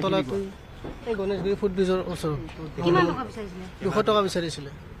অটোৱালাটো এই গণেশগুৰি ফুড ব্ৰিজৰ ওচৰত কিমান টকা বিচাৰিছিলে 200 টকা বিচাৰিছিলে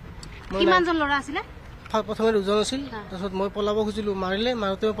কিমানজন ল'ৰা আছিলে প্ৰথমে 2জন আছিল তাৰপিছত মই পলাব খুজিলোঁ মাৰিলে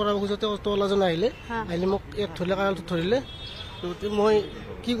মাৰোঁতে পলাব খোজোঁতে অটোৱালাজন আহিলে মোক এক ধৰিলে কাণটো ধৰিলে মই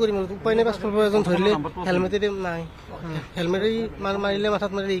কি কৰিম আৰু উপায় নাই পাছফালৰ পৰা এজন ধৰিলে হেলমেটেদি নাই হেলমেটেদি মাৰিলে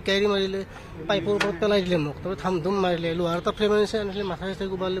মাথাত মাৰিলে ইকাইদি মাৰিলে পাইপৰ ওপৰত পেলাই দিলে মোক তাৰপৰা ধাম ধুম মাৰিলে লোহাৰ এটা ফ্ৰেম আনিছে আনিলে মাথা চাথা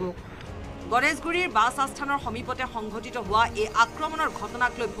কোবালে মোক গণেশগুৰিৰ বাছ আস্থানৰ সমীপতে সংঘটিত হোৱা এই আক্ৰমণৰ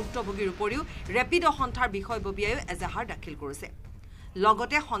ঘটনাক লৈ ভুক্তভোগীৰ উপৰিও ৰেপিডো সন্থাৰ বিষয়ববীয়ায়ো এজাহাৰ দাখিল কৰিছে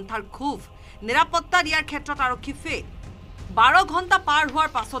লগতে সন্থাৰ ক্ষোভ নিৰাপত্তা দিয়াৰ ক্ষেত্ৰত আৰক্ষী ফেইল 12 ঘণ্টা পাৰ হোৱাৰ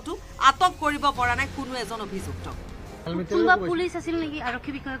পাছতো আটক কৰিব পৰা নাই কোনো এজন অভিযুক্ত কোনবা পুলিচ আছিল নেকি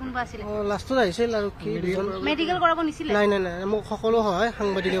আৰক্ষী বিষয়া কোনবা আছিল লাষ্টত আহিছিল আৰক্ষী মেডিকেল কৰাব নিছিল নাই মোক সকলো হয়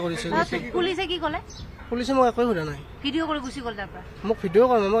সাংবাদিকে কৰিছিল পুলিচে কি ক'লে পুলিচে মোক একো সোধা নাই ভিডিঅ' কৰি গুচি গ'ল তাৰ পৰা মোক ভিডিঅ'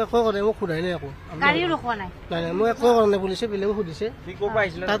 কৰা নাই মোক একো কৰা নাই মোক সোধাই নাই একো গাড়ীও ৰখোৱা নাই নাই মোক একো কৰা নাই পুলিচে বেলেগো সুধিছে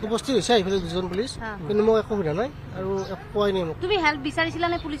তাত উপস্থিত হৈছে আহিফালে 2জন পুলিচ কিন্তু মোক একো সোধা নাই আৰু একো কোৱাই নাই মোক তুমি হেল্প বিচাৰিছিলা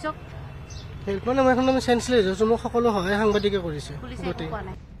নে পুলিচক হেল্প মানে মই এখন চেঞ্চলেছ হৈছোঁ মোক সকলো হয় সাংবাদিকে কৰিছে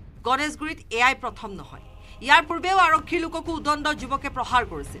গণেশগুৰিত এয়াই প্ৰথম নহয় ইয়াৰ পূৰ্বেও আৰক্ষীৰ লোককো উদণ্ড যুৱকে প্ৰহাৰ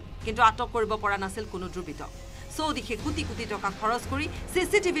কৰিছিল কিন্তু আটক কৰিব পৰা নাছিল কোনো দ্ৰুপিত চৌদিশে কোটি কোটি টকা খৰচ কৰি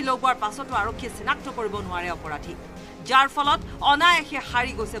চিচিটিভি লগোৱাৰ পাছতো আৰক্ষীয়ে চিনাক্ত কৰিব নোৱাৰে অপৰাধী যাৰ ফলত অনায়াসে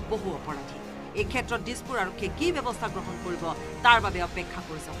হাৰি গৈছে বহু অপৰাধী এই ক্ষেত্ৰত দিছপুৰ আৰক্ষীয়ে কি ব্যৱস্থা গ্ৰহণ কৰিব তাৰ বাবে অপেক্ষা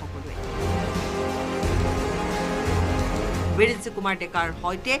কৰিছে সকলোৱে বীৰেন্দ্ৰ কুমাৰ ডেকাৰ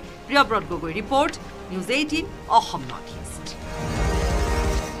সৈতে Priyabrata Gogoi report news 18 Assam north east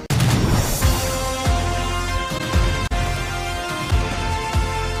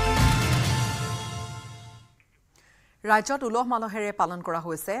ৰাজ্যত উলহ মালহেৰে পালন কৰা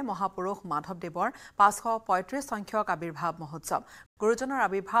হৈছে মহাপুৰুষ মাধৱদেৱৰ 535 সংখ্যক আবিৰ্ভাৱ মহোৎসৱ গুৰুজনৰ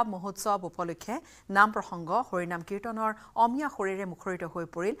আবিৰ্ভাৱ মহোৎসৱ উপলক্ষে নাম প্ৰসংগ হৰিনাম কীৰ্তনৰ অমিয়া সুৰেৰে মুখৰিত হৈ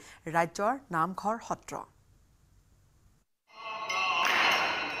পৰিল ৰাজ্যৰ নামঘৰ সত্ৰ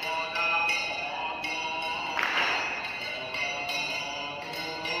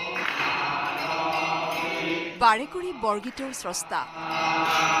বাৰেকুৰি বৰগীতৰ স্ৰষ্টা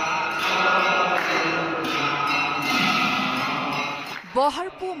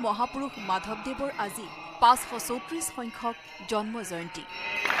বহাৰপু মহাপুৰুষ মাধৱদেৱৰ আজি 534 সংখ্যক জন্ম জয়ন্তী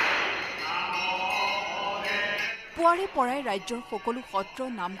পুৱাৰে পৰাই ৰাজ্যৰ সকলো সত্ৰ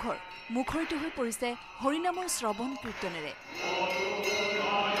নামঘৰ মুখৰিত হৈ পৰিছে হৰিনামৰ শ্ৰৱণ কীৰ্তনেৰে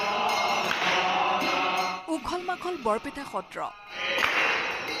উখল মাখল বৰপেটা সত্ৰ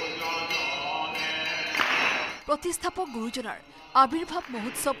প্ৰতিষ্ঠাপক গুৰুজনাৰ আবিৰ্ভাৱ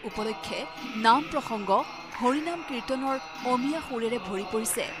মহোৎসৱ উপলক্ষে নাম প্ৰসংগ হৰিনাম কীৰ্তনৰ অমিয়া সুৰেৰে ভৰি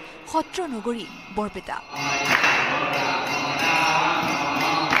পৰিছে সত্ৰ নগৰী বৰপেটা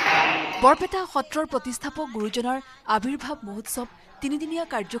বৰপেটা সত্ৰৰ প্ৰতিষ্ঠাপক গুৰুজনাৰ আবিৰ্ভাৱ মহোৎসৱ 3দিনীয়া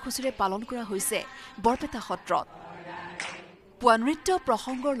কাৰ্যসূচীৰে পালন কৰা হৈছে বৰপেটা সত্ৰত পুৱা নৃত্য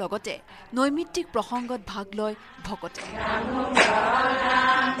প্ৰসংগৰ লগতে নৈমিত্তিক প্ৰসংগত ভাগ লয় ভকতে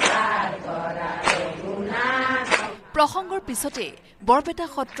প্ৰসংগৰ পিছতে বৰপেটা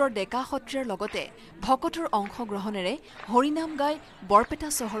সত্ৰৰ ডেকা সত্ৰীয়াৰ লগতে ভকতৰ অংশগ্ৰহণেৰে হৰিনাম গাই বৰপেটা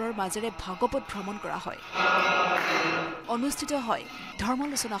চহৰৰ মাজেৰে ভাগৱত ভ্ৰমণ কৰা হয় অনুষ্ঠিত হয়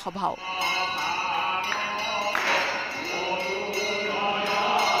ধৰ্মালোচনা সভাও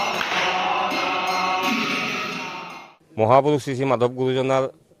মহাপুৰুষ শ্ৰী মাধৱ গুৰুজনাৰ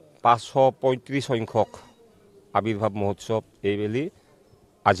 535 সংখ্যক আবিৰ্ভাৱ মহোৎসৱ এইবেলি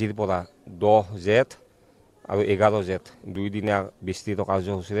আজিৰ পৰা 10 জেঠ আৰু 11 জেঠ 2 দিনীয়া বিস্তৃত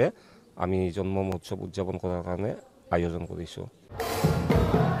কাৰ্যসূচীৰে আমি জন্ম মহোৎসৱ উদযাপন কৰাৰ কাৰণে আয়োজন কৰিছোঁ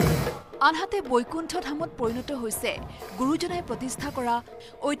আনহাতে বৈকুণ্ঠ ধামত পৰিণত হৈছে গুৰুজনাই প্ৰতিষ্ঠা কৰা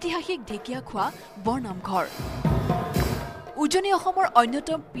ঐতিহাসিক ঢেকীয়াখোৱা বৰনামঘৰ উজনি অসমৰ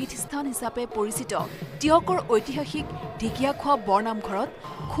অন্যতম পীঠস্থান হিচাপে পৰিচিত টিয়কৰ ঐতিহাসিক ঢেকীয়াখোৱা বৰনামঘৰত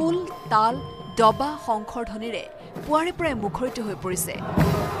খোল তাল ডবা শংখৰ ধ্বনিৰে পুৱাৰে পৰাই মুখৰিত হৈ পৰিছে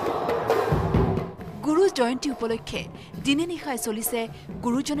গুৰু জয়ন্তী উপলক্ষে দিনে নিশাই চলিছে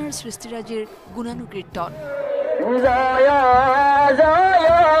গুৰুজনাৰ সৃষ্টিৰাজিৰ গুণানুকীৰ্তন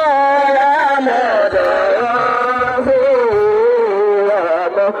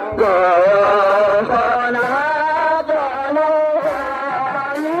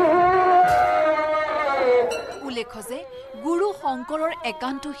উল্লেখ্য যে গুৰু শংকৰৰ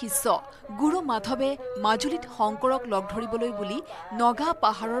একান্ত শিষ্য গুৰু মাধৱে মাজুলীত শংকৰক লগ ধৰিবলৈ বুলি নগা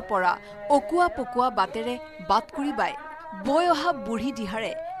পাহাৰৰ পৰা অকুৱা পকুৱা বাটেৰে বাট কৰি বাই বৈ অহা বুঢ়ী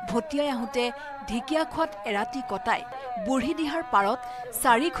দিহাৰে ভটিয়াই আহোঁতে ঢেকীয়াখোৱাত এৰাতি কটাই বুঢ়ী দিহাৰ পাৰত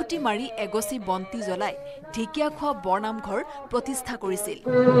 4 খুঁটি মাৰি এগছি বন্তি জ্বলাই ঢেকীয়াখোৱা বৰনামঘৰ প্ৰতিষ্ঠা কৰিছিল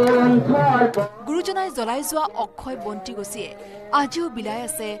গুৰুজনাই জ্বলাই যোৱা অক্ষয় বন্তি গছিয়ে আজিও বিলাই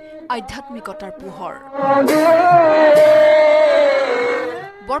আছে আধ্যাত্মিকতাৰ পোহৰ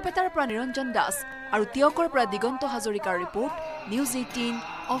বৰপেটাৰ পৰা নিৰঞ্জন দাস আৰু তিয়কৰ পৰা দিগন্ত হাজৰিকাৰ report news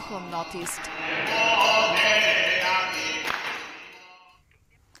 18 Assam north east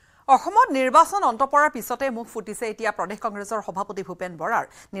অসমত নিৰ্বাচন অন্ত পৰাৰ পিছতে মুখ ফুটিছে এতিয়া প্ৰদেশ কংগ্ৰেছৰ সভাপতি ভূপেন বৰাৰ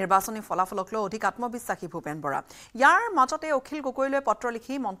নিৰ্বাচনী ফলাফলক লৈ অধিক আত্মবিশ্বাসী ভূপেন বৰা ইয়াৰ মাজতে অখিল গগৈলৈ পত্ৰ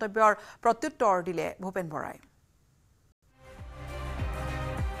লিখি মন্তব্যৰ প্ৰত্যুত্তৰ দিলে ভূপেন বৰাই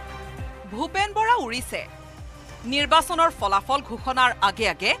ভূপেন বৰা উৰিছে নিৰ্বাচনৰ ফলাফল ঘোষণাৰ আগে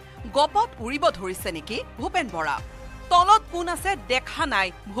আগে গপত উৰিব ধৰিছে নেকি ভূপেন বৰা তলত কোন আছে দেখা নাই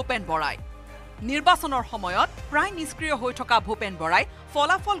ভূপেন বৰাই নিৰ্বাচনৰ সময়ত প্ৰায় নিষ্ক্ৰিয় হৈ থকা ভূপেন বৰাই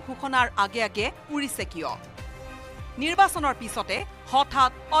ফলাফল ঘোষণাৰ আগে আগে উৰিছে কিয় নিৰ্বাচনৰ পিছতে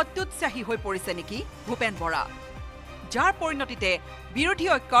হঠাৎ অত্যুৎসাহী হৈ পৰিছে নেকি ভূপেন বৰা যাৰ পৰিণতিতে বিৰোধী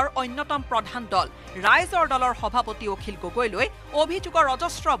ঐক্যৰ অন্যতম প্ৰধান দল ৰাইজৰ দলৰ সভাপতি অখিল গগৈলৈ অভিযোগৰ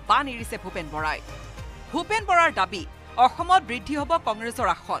অজস্ৰ বান এৰিছে ভূপেন বৰাই ভূপেন বৰাৰ দাবী অসমত বৃদ্ধি হ'ব কংগ্ৰেছৰ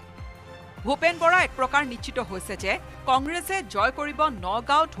আসন ভূপেন বৰা এক প্ৰকাৰ নিশ্চিত হৈছে যে কংগ্ৰেছে জয় কৰিব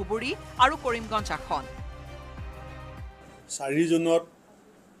নগাঁও ধুবুৰী আৰু কৰিমগঞ্জ আসন 4 জুনত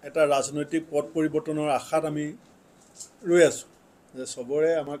এটা ৰাজনৈতিক পথ পৰিৱৰ্তনৰ আশাত আমি ৰৈ আছোঁ যে সবৰে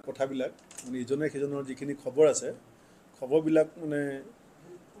আমাৰ কথাবিলাক মানে ইজনে সিজনৰ যিখিনি খবৰ আছে খবৰবিলাক মানে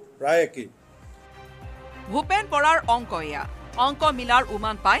প্ৰায় একেই ভূপেন বৰাৰ অংক এয়া অংক মিলাৰ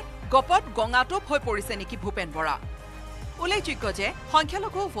উমান পাই গপত গঙাটোপ হৈ পৰিছে নেকি ভূপেন বৰা উল্লেখযোগ্য যে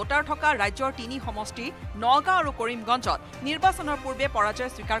সংখ্যালঘু ভোটাৰ থকা ৰাজ্যৰ 3 সমষ্টি নগাঁও আৰু কৰিমগঞ্জত নিৰ্বাচনৰ পূৰ্বে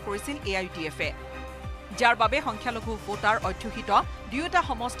পৰাজয় স্বীকাৰ কৰিছিল AIUDFে যাৰ বাবে সংখ্যালঘু ভোটাৰ অধ্যুষিত দুয়োটা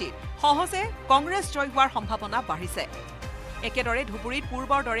সমষ্টিত সহজে কংগ্ৰেছ জয় হোৱাৰ সম্ভাৱনা বাঢ়িছে একেদৰে ধুবুৰীত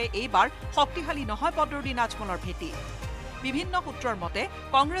পূৰ্বৰ দৰে এইবাৰ শক্তিশালী নহয় বদৰুদ্দিন আজমলৰ ভেটি বিভিন্ন সূত্ৰৰ মতে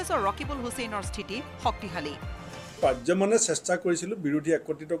কংগ্ৰেছৰ ৰকিবুল হুছেইনৰ স্থিতি শক্তিশালী পাৰ্যমানে চেষ্টা কৰিছিল বিৰোধী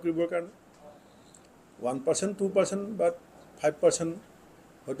একত্ৰিত কৰিবৰ কাৰণে 1% 2% বা 5%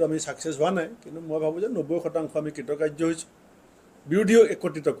 হয়তো আমি সাকসেস হোৱা নাই কিন্তু মই ভাবো যে 90% আমি কৃতকাৰ্য হৈছো বিৰোধী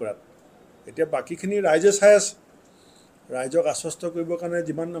একত্ৰিত কৰাত এতিয়া বাকিখিনি ৰাইজে চাই আছে ৰাইজক আশ্বস্ত কৰিবৰ কাৰণে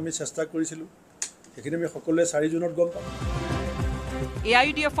যিমান আমি চেষ্টা কৰিছিলো সেইখিনি আমি সকলোৱে 4 জুনত গম পাম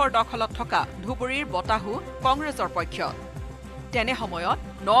AIUDFৰ দখলত থকা ধুবুৰীৰ বতাহু কংগ্ৰেছৰ পক্ষ তেনে সময়ত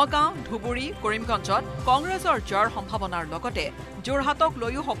নগাঁও ধুবুৰী কৰিমগঞ্জত কংগ্ৰেছৰ জয়ৰ সম্ভাৱনাৰ লগতে যোৰহাটক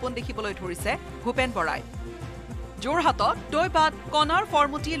লৈও সপোন দেখিবলৈ ধৰিছে ভূপেন বৰাই যোৰহাটত দৈবাত কণাৰ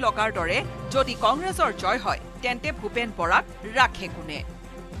ফৰ্মুটি লগাৰ দৰে যদি কংগ্ৰেছৰ জয় হয় তেন্তে ভূপেন বৰাক ৰাখে কোনে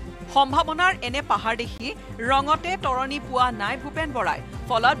সম্ভাৱনাৰ এনে পাহাৰ দেখি ৰঙতে তৰণি পোৱা নাই ভূপেন বৰাই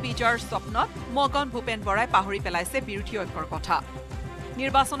ফলত বিজয়ৰ স্বপ্নত মগন ভূপেন বৰাই পাহৰি পেলাইছে বিৰোধী ঐক্যৰ কথা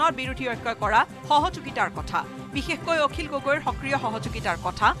নিৰ্বাচনত বিৰোধী ঐক্যই কৰা সহযোগিতাৰ কথা বিশেষকৈ অখিল গগৈৰ সক্ৰিয় সহযোগিতাৰ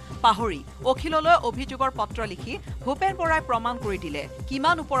কথা পাহৰি অখিললৈ অভিযোগৰ পত্ৰ লিখি ভূপেন বৰাই প্ৰমাণ কৰি দিলে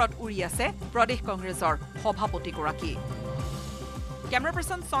কিমান ওপৰত উৰি আছে প্ৰদেশ কংগ্ৰেছৰ সভাপতিগৰাকী কেমেৰা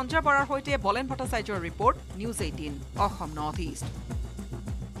পাৰ্চন সঞ্জয় বৰাৰ সৈতে বলেন ভট্টাচাৰ্যৰ report news 18 Assam north east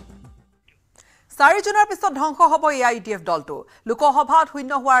 4 জুনৰ পিছত ধ্বংস হ'ব AIUDF দলটো লোকসভাত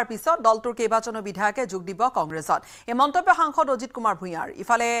শূন্য হোৱাৰ পিছত দলটোৰ কেইবাজনো বিধায়কে যোগ দিব কংগ্ৰেছত এই মন্তব্য সাংসদ অজিত কুমাৰ ভূঞাৰ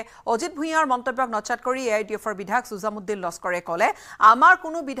ইফালে অজিত ভূঞাৰ মন্তব্যক নচাত কৰি AIUDFৰ বিধায়ক সুজামুদ্দিন লস্কৰে ক'লে আমাৰ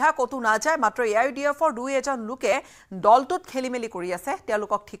কোনো বিধায়ক কতো নাযায় মাত্ৰ AIUDFৰ দুই এজন লোকে দলটোত খেলিমেলি কৰি আছে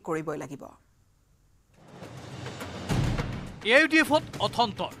তেওঁলোকক ঠিক কৰিবই লাগিব AIUDFত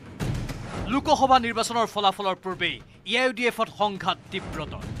অথন্তৰ লোকসভা নিৰ্বাচনৰ ফলাফলৰ পূৰ্বে AIUDFত সংঘাত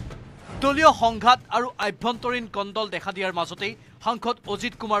তীব্ৰতৰ দলীয় সংঘাত আৰু আভ্যন্তৰীণ কণ্ডল দেখা দিয়াৰ মাজতেই সাংসদ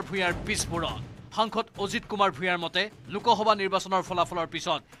অজিত কুমাৰ ভূঞাৰ পিছপূৰণ সাংসদ অজিত কুমাৰ ভূঞাৰ মতে লোকসভা নিৰ্বাচনৰ ফলাফলৰ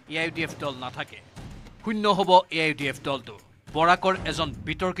পিছত AIUDF দল নাথাকে শূন্য হ'ব AIUDF দলটো বৰাকৰ এজন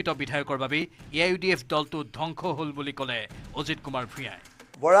বিতৰ্কিত বিধায়কৰ বাবে AIUDF দলটো ধ্বংস হ'ল বুলি ক'লে অজিত কুমাৰ ভূঞাই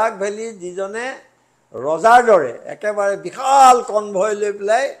বৰাক ভেলী যিজনে ৰজাৰ দৰে একেবাৰে বিশাল কনভয় লৈ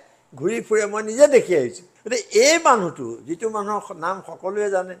পেলাই ঘূৰি ফুৰে মই নিজে দেখি আহিছোঁ গতিকে এই মানুহটো যিটো মানুহৰ নাম সকলোৱে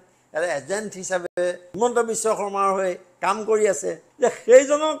জানে এটা এজেণ্ট হিচাপে হিমন্ত বিশ্ব শৰ্মাৰ হৈ কাম কৰি আছে যে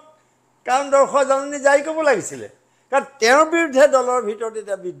সেইজনক কাৰণ দৰ্শক জাননী জাৰি কৰিব লাগিছিলে কাৰণ তেওঁৰ বিৰুদ্ধে দলৰ ভিতৰত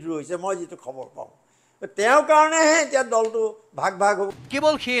এতিয়া বিদ্ৰোহ হৈছে মই যিটো খবৰ পাওঁ তেওঁৰ কাৰণেহে এতিয়া দলটো ভাগ ভাগ হ'ব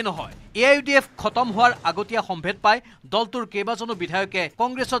কেৱল সেয়ে নহয় AIUDF খতম হোৱাৰ আগতীয়া সম্ভেদ পাই দলটোৰ কেইবাজনো বিধায়কে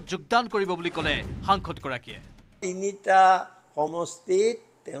কংগ্ৰেছত যোগদান কৰিব বুলি ক'লে সাংসদগৰাকীয়ে তিনিটা সমষ্টিত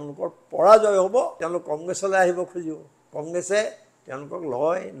তেওঁলোকৰ পৰাজয় হ'ব তেওঁলোক কংগ্ৰেছলৈ আহিব খুজিব কংগ্ৰেছে তেওঁলোকক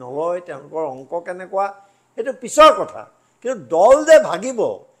লয় নলয় তেওঁলোকৰ অংক কেনেকুৱা সেইটো পিছৰ কথা কিন্তু দল যে ভাগিব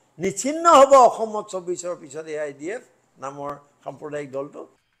নিচ্ছিন্ন হ'ব অসমত ২৪ৰ পিছত AIUDF নামৰ সাম্প্ৰদায়িক দলটো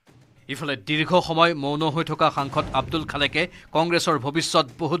ইফালে দীৰ্ঘ সময় মৌন হৈ থকা সাংসদ আব্দুল খালেকে কংগ্ৰেছৰ ভৱিষ্যত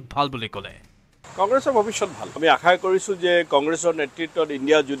বহুত ভাল বুলি ক'লে কংগ্ৰেছৰ ভৱিষ্যত ভাল আমি আশা কৰিছোঁ যে কংগ্ৰেছৰ নেতৃত্বত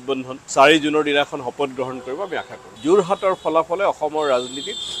ইণ্ডিয়া জোটবন্ধন ৪ জুনৰ দিনাখন শপত গ্ৰহণ কৰিব আমি আশা কৰোঁ যোৰহাটৰ ফলাফলে অসমৰ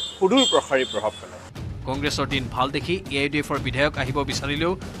ৰাজনীতিত সুদূৰ প্ৰসাৰী প্ৰভাৱ পেলায় কংগ্ৰেছৰ দিন ভাল দেখি AIUDFৰ বিধায়ক আহিব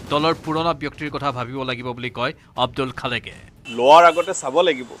বিচাৰিলেও দলৰ পুৰণা ব্যক্তিৰ কথা ভাবিব লাগিব বুলি কয় আব্দুল খালেকে লোৱাৰ আগতে চাব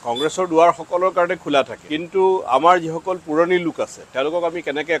লাগিব কংগ্ৰেছৰ দুৱাৰ সকলৰ কাৰণে খোলা থাকে কিন্তু আমাৰ যিসকল পুৰণি লোক আছে তেওঁলোকক আমি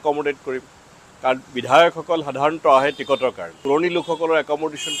কেনেকৈ একমোডেট কৰিম কাৰণ বিধায়কসকল সাধাৰণতে আহে টিকটৰ কাৰণে পুৰণি লোকসকলৰ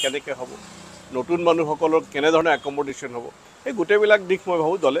একমোডেশ্যন কেনেকৈ হ'ব নতুন মানুহসকলৰ কেনেধৰণে একমোডেশ্যন হ'ব এই গোটেইবিলাক দিশ মই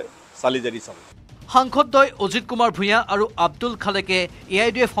ভাবোঁ দলে চালি জাৰি চাব সাংসদদ্বয় অজিত কুমাৰ ভূঞা আৰু আব্দুল খালেকে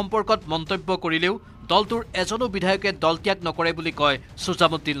AIUDF সম্পৰ্কত মন্তব্য কৰিলেও দলটোৰ এজনো বিধায়কে দল ত্যাগ নকৰে বুলি কয়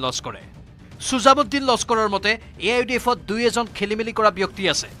সুজামুদ্দিন লস্কৰে সুজামুদ্দিন লস্কৰৰ মতে AIUDFত ২-১জন খেলিমেলি কৰা ব্যক্তি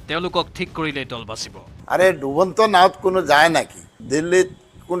আছে তেওঁলোকক ঠিক কৰিলে দল বাচিব আৰে ডুবন্ত নাওত কোনো যায় নাকি দিল্লীত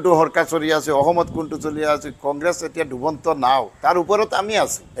কোনটো সৰকাৰ চলি আছে অসমত কোনটো চলি আছে কংগ্ৰেছ এতিয়া ডুবন্ত নাও তাৰ ওপৰত আমি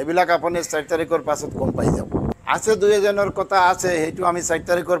আছো এইবিলাক আপুনি ৪ তাৰিখৰ পাছত গম পাই যাব আছে ২-১জনৰ কথা আছে সেইটো আমি ৪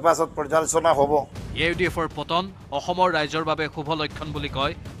 তাৰিখৰ পাছত পৰ্যালোচনা হ'ব AIUDFৰ পতন অসমৰ ৰাইজৰ বাবে শুভ লক্ষণ বুলি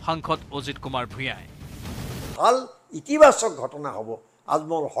কয় সাংসদ অজিত কুমাৰ ভূঞাই ভাল ইতিবাচক ঘটনা হ'ব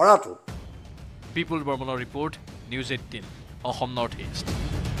আজমল হৰাটো বিপুল বৰ্মনৰ report News18 Assam north east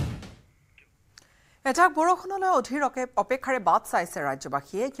এজাক বৰষুণলৈ অধীৰ অপেক্ষাৰে বাট চাইছে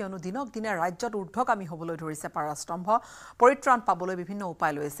ৰাজ্যবাসীয়ে কিয়নো দিনক দিনে ৰাজ্যত ঊৰ্ধ্বগামী হ'বলৈ ধৰিছে পাৰাস্তম্ভ পৰিত্ৰাণ পাবলৈ বিভিন্ন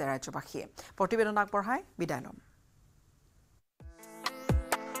উপায় লৈছে ৰাজ্যবাসীয়ে প্ৰতিবেদন আগবঢ়াই বিদায় লম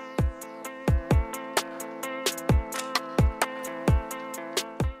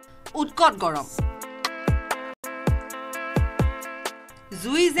উৎকট গৰম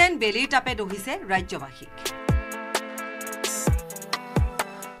জুই যেন বেলিৰ তাপে দহিছে ৰাজ্যবাসীক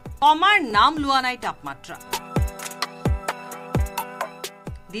কমাৰ নাম লোৱা নাই তাপমাত্ৰা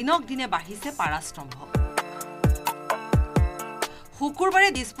দিনক দিনে বাঢ়িছে পাৰাস্তম্ভ শুকুৰবাৰে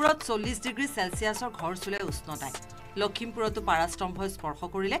দিছপুৰত 40 ডিগ্ৰী সেলসিয়াছৰ ঘৰ চুলে উষ্ণতাই লখিমপুৰতো পাৰাস্তম্ভই স্পৰ্শ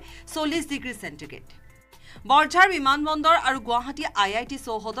কৰিলে 40 ডিগ্ৰী সেন্টিগ্ৰেড বৰঝাৰ বিমানবন্দৰ আৰু গুৱাহাটী IIT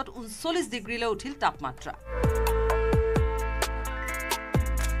চৌহদত 39 ডিগ্ৰীলৈ উঠিল তাপমাত্ৰা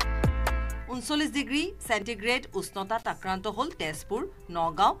 39 ডিগ্ৰী সেন্টিগ্ৰেড উষ্ণতাত আক্ৰান্ত হল তেজপুৰ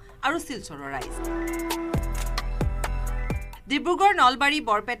নগাঁও আৰু শিলচৰৰ ৰাইজ ডিব্ৰুগড় নলবাৰী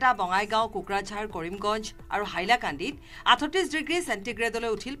বৰপেটা বঙাইগাঁও কোকৰাঝাৰ কৰিমগঞ্জ আৰু হাইলাকান্দিত 38 ডিগ্ৰী সেন্টিগ্ৰেডলৈ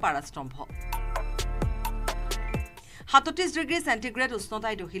উঠিল পাৰাস্তম্ভ 37 ডিগ্ৰী সেন্টিগ্ৰেড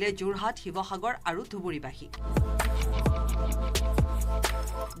উষ্ণতাই দহিলে যোৰহাট শিৱসাগৰ আৰু ধুবুৰীবাসী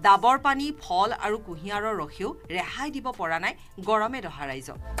ডাবৰ পানী ফল আৰু কুঁহিয়াৰৰ ৰসেও ৰেহাই দিব পৰা নাই গৰমে দহা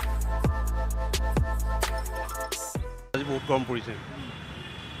ৰাইজক আজি বহুত গৰম পৰিছে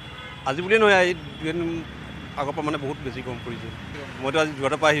আজি বুলি নহয় এই দুদিন আগৰ পৰা মানে বহুত বেছি গৰম পৰিছে মইতো আজি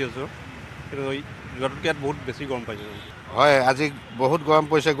যোৰহাটৰ পৰা আহি আছোঁ কিন্তু যোৰহাটতকৈ ইয়াত বহুত বেছি গৰম পাইছোঁ হয় আজি বহুত গৰম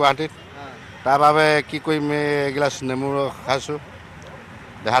পৰিছে গুৱাহাটীত তাৰ বাবে কি কৰিম এগিলাচ নেমু খাইছোঁ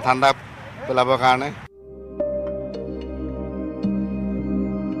দেহা ঠাণ্ডা পেলাবৰ কাৰণে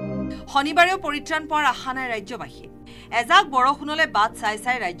শনিবাৰেও পৰিত্ৰাণ পোৱাৰ আশা নাই ৰাজ্যবাসী এজাক বৰষুণলৈ বাট চাই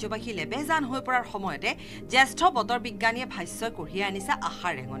চাই ৰাজ্যবাসী লেবেজান হৈ পৰাৰ সময়তে জ্যেষ্ঠ বতৰ বিজ্ঞানীয়ে ভাষ্য কঢ়িয়াই আনিছে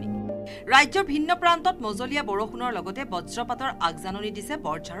আশাৰ ৰেঙনি ৰাজ্যৰ ভিন্ন প্ৰান্তত মজলীয়া বৰষুণৰ লগতে বজ্ৰপাতৰ আগজাননী দিছে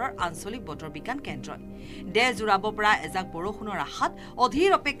বৰঝাৰৰ আঞ্চলিক বতৰ বিজ্ঞান কেন্দ্ৰই দেহ জোৰাব পৰা এজাক বৰষুণৰ আশাত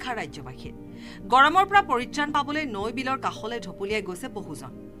অধীৰ অপেক্ষা ৰাজ্যবাসীৰ গৰমৰ পৰা পৰিত্ৰাণ পাবলৈ নৈ বিলৰ কাষলৈ ঢপলিয়াই গৈছে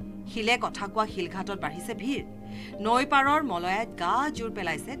বহুজন শিলে কথা কোৱা শিলঘাটত বাঢ়িছে ভিৰ নৈ পাৰৰ মলয়াত গা জোৰ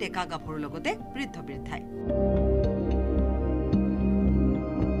পেলাইছে ডেকা গাভৰুৰ লগতে বৃদ্ধ বৃদ্ধাই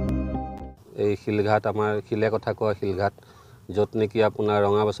এই শিলঘাট আমাৰ শিলে কথা কোৱা শিলঘাট য'ত নেকি আপোনাৰ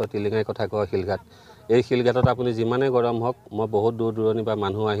ৰঙাবাছৰ টিলিঙাই কথা কোৱা শিলঘাট এই শিলঘাটত আপুনি যিমানে গৰম হওক মই বহুত দূৰ দূৰণি বা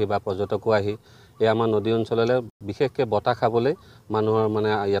মানুহ আহি বা পৰ্যটকো আহি এই আমাৰ নদী অঞ্চললৈ বিশেষকৈ বতাহ খাবলৈ মানুহৰ মানে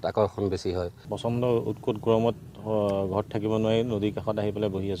ইয়াত আকৰ্ষণ বেছি হয় প্ৰচণ্ড উৎকট গৰমত ঘৰত থাকিব নোৱাৰি নদীৰ কাষত আহি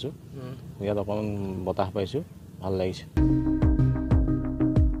পেলাই বহি আছোঁ ইয়াত অকণমান বতাহ পাইছোঁ ভাল লাগিছে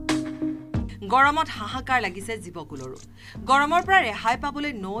গৰমত হাহাকাৰ লাগিছে জীৱকুলৰো গৰমৰ পৰা ৰেহাই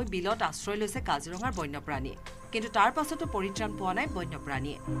পাবলৈ নৈ বিলত আশ্ৰয় লৈছে কাজিৰঙাৰ বন্যপ্ৰাণীয়ে কিন্তু তাৰ পাছতো পৰিত্ৰাণ পোৱা নাই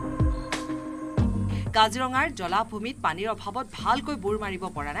বন্যপ্ৰাণীয়ে কাজিৰঙাৰ জলাভূমিত পানীৰ অভাৱত ভালকৈ বুৰ মাৰিব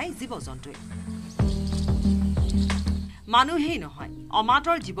পৰা নাই জীৱ-জন্তুৱে মানুহেই নহয়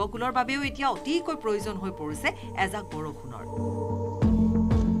অমাতৰ জীৱকুলৰ বাবেও এতিয়া অতিকৈ প্ৰয়োজন হৈ পৰিছে এজাক বৰষুণৰ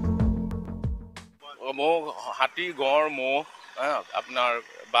হাতী গড় মহ আপোনাৰ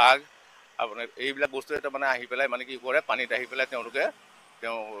বাঘ আপোনাৰ এইবিলাক বস্তু এটা মানে আহি পেলাই মানে কি কৰে পানীত আহি পেলাই তেওঁলোকে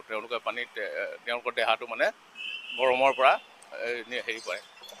পানীত তেওঁলোকৰ দেহাটো মানে গৰমৰ পৰা হেৰি পায়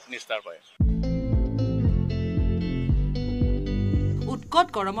নিস্তাৰ পায় উৎকট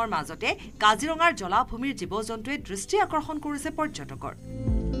গৰমৰ মাজতে কাজিৰঙাৰ জলাভূমিৰ জীৱ-জন্তুৱে দৃষ্টি আকৰ্ষণ কৰিছে পৰ্যটকৰ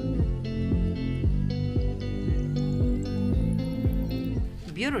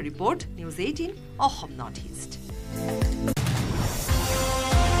bureau report News18 Assam Northeast